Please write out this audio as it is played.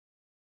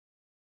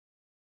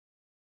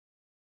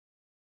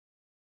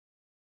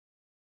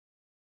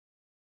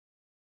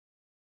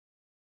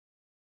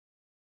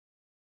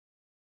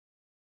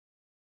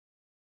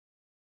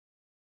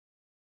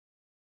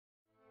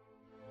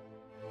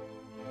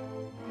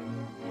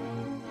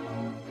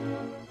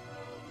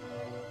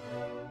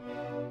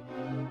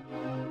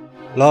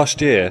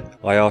Last year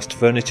I asked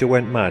Furniture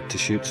Went Mad to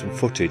shoot some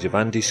footage of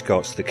Andy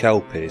Scott's The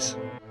Kelpies,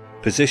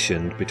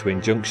 positioned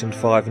between junction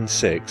 5 and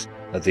 6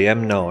 at the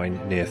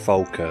M9 near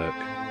Falkirk.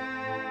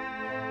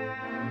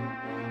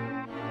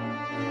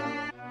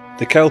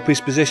 The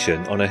Kelpies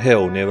position on a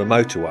hill near a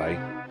motorway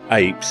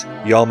apes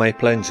Yarmay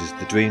Plens's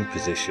The Dream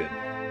position,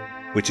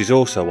 which is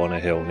also on a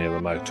hill near a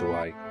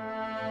motorway,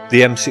 the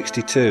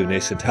M62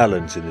 near St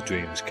Helens in The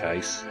Dream's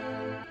case.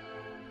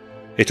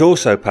 It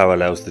also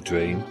parallels The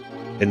Dream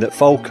in that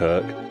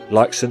Falkirk,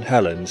 like St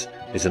Helens,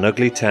 is an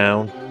ugly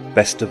town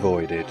best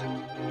avoided.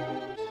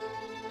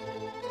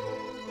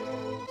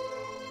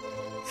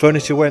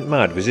 Furniture Went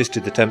Mad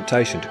resisted the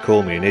temptation to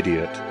call me an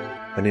idiot,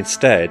 and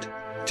instead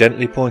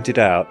gently pointed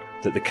out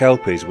that the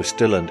Kelpies were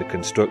still under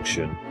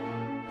construction,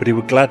 but he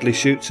would gladly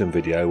shoot some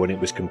video when it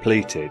was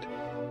completed,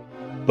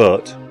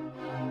 but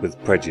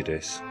with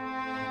prejudice.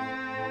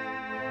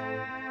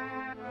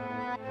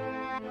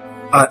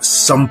 At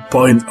some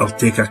point I'll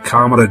take a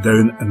camera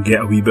down and get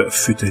a wee bit of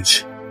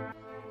footage,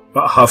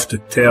 but I have to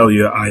tell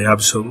you I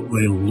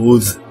absolutely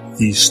loathe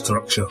these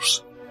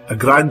structures. A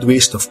grand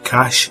waste of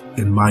cash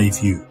in my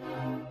view.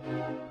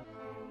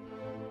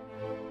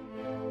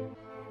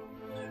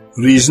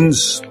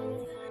 Reasons: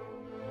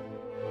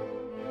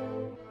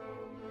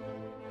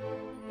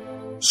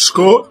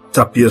 Scott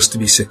appears to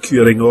be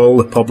securing all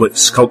the public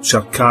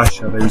sculpture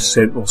cash around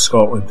central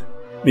Scotland,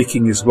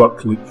 making his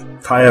work look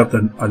tired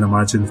and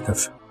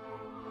unimaginative.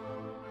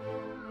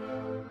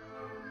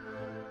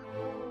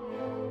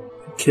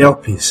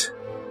 Kelpies.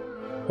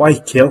 Why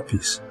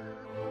Kelpies?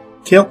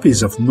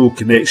 Kelpies have no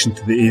connection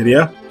to the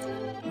area.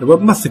 They were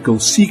mythical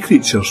sea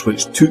creatures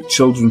which took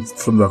children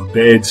from their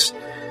beds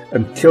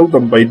and killed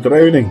them by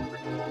drowning.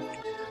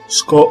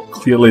 Scott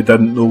clearly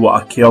didn't know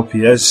what a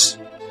Kelpie is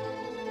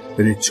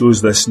when he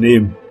chose this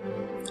name.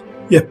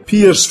 He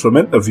appears from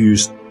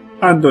interviews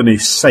and on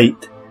his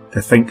site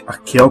to think a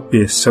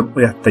Kelpie is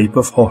simply a type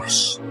of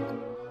horse.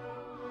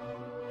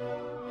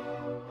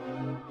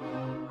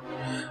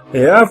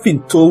 I've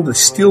been told the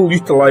steel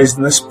utilised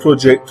in this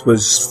project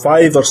was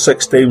 5 or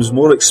 6 times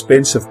more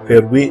expensive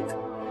per weight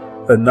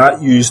than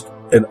that used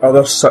in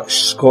other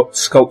such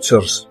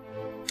sculptures.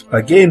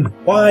 Again,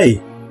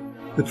 why?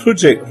 The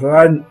project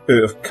ran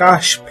out of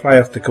cash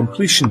prior to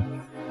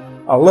completion.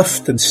 A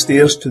lift and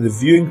stairs to the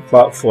viewing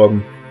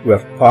platform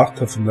were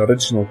part of an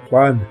original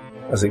plan,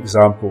 as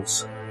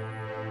examples.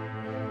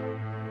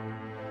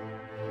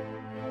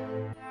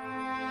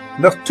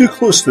 They're too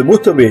close to the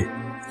motorway.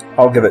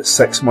 I'll give it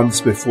 6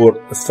 months before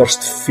the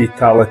first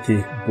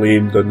fatality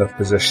blamed on their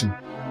position.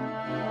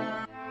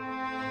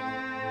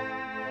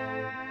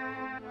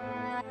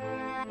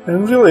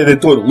 And really they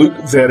don't look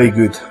very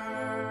good.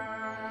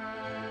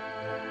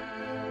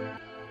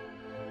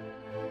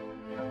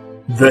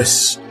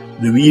 This,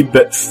 the wee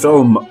bit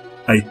film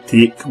I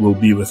take, will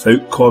be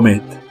without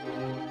comment,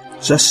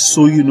 just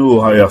so you know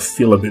how I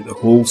feel about the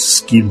whole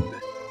scheme.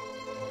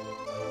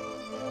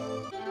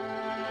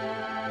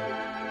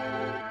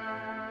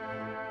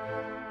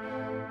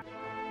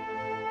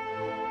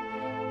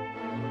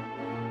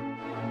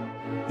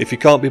 If you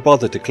can't be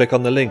bothered to click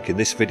on the link in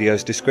this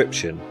video's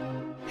description,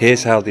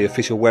 here's how the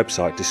official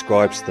website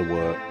describes the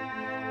work.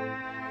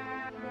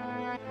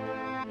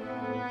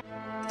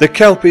 The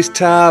Kelpies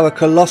tower a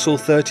colossal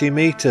 30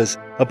 metres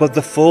above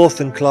the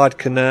Forth and Clyde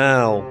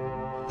Canal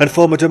and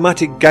form a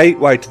dramatic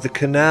gateway to the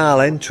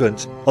canal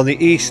entrance on the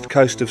east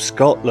coast of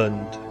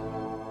Scotland.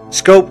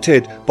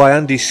 Sculpted by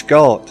Andy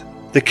Scott,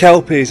 the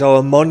Kelpies are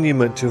a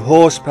monument to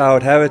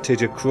horse-powered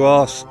heritage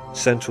across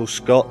central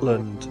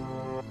Scotland.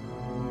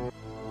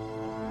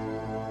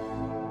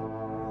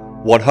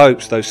 One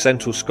hopes those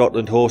central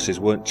Scotland horses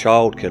weren't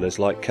child killers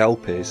like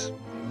Kelpies.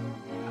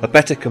 A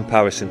better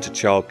comparison to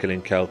child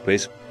killing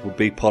Kelpies would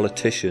be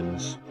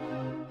politicians.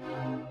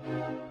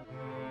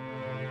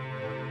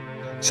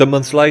 Some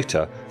months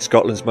later,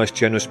 Scotland's most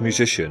generous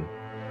musician,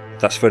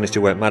 that's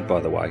Furniture Went Mad by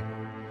the way,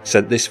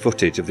 sent this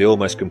footage of the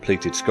almost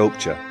completed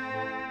sculpture,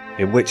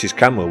 in which his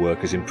camera work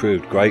has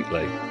improved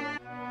greatly.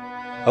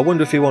 I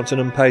wonder if he wants an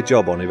unpaid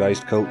job on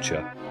Erased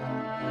Culture.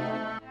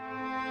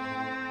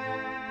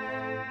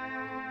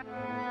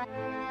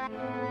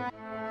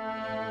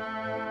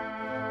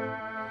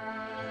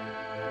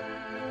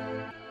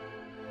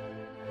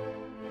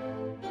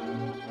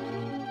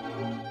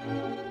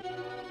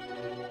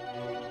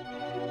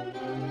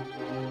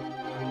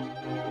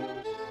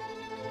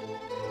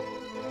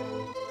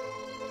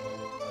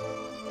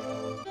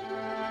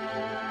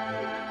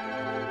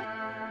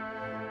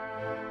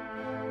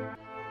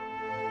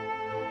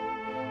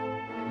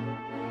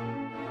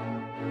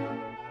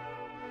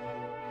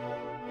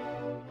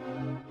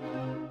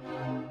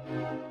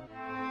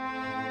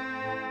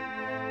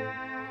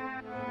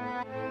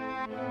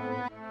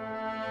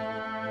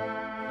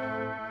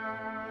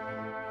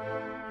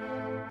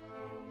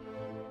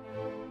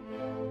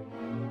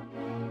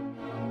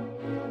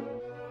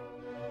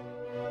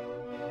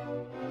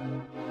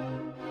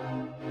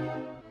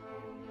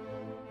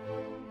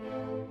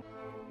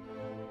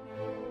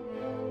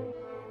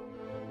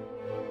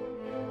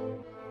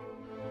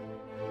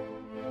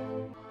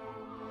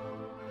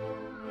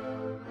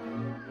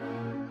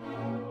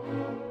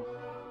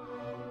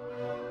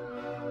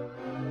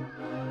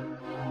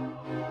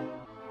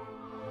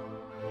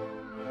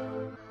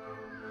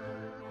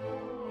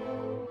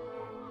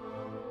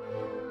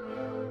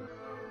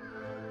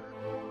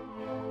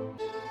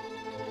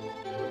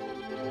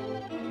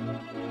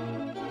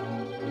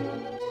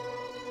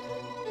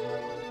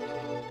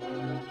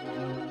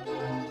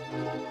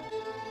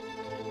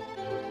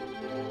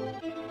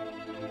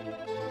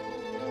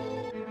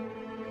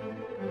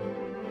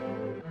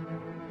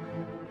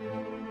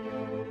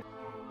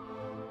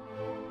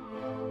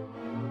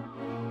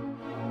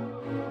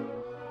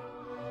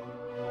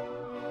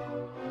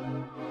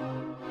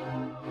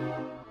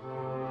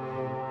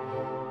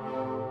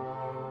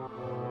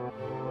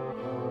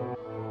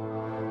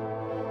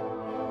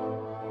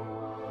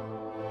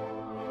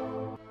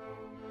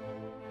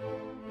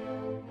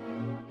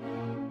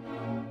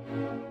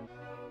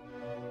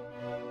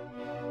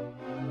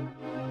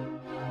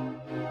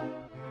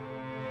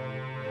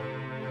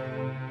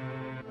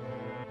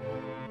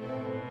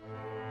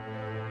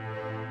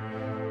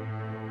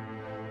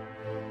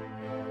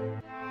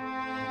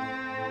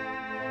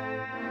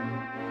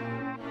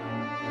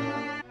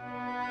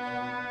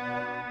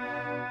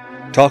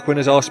 Tarquin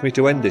has asked me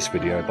to end this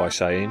video by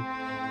saying,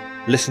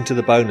 listen to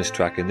the bonus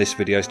track in this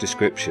video's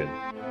description,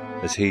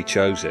 as he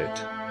chose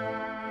it.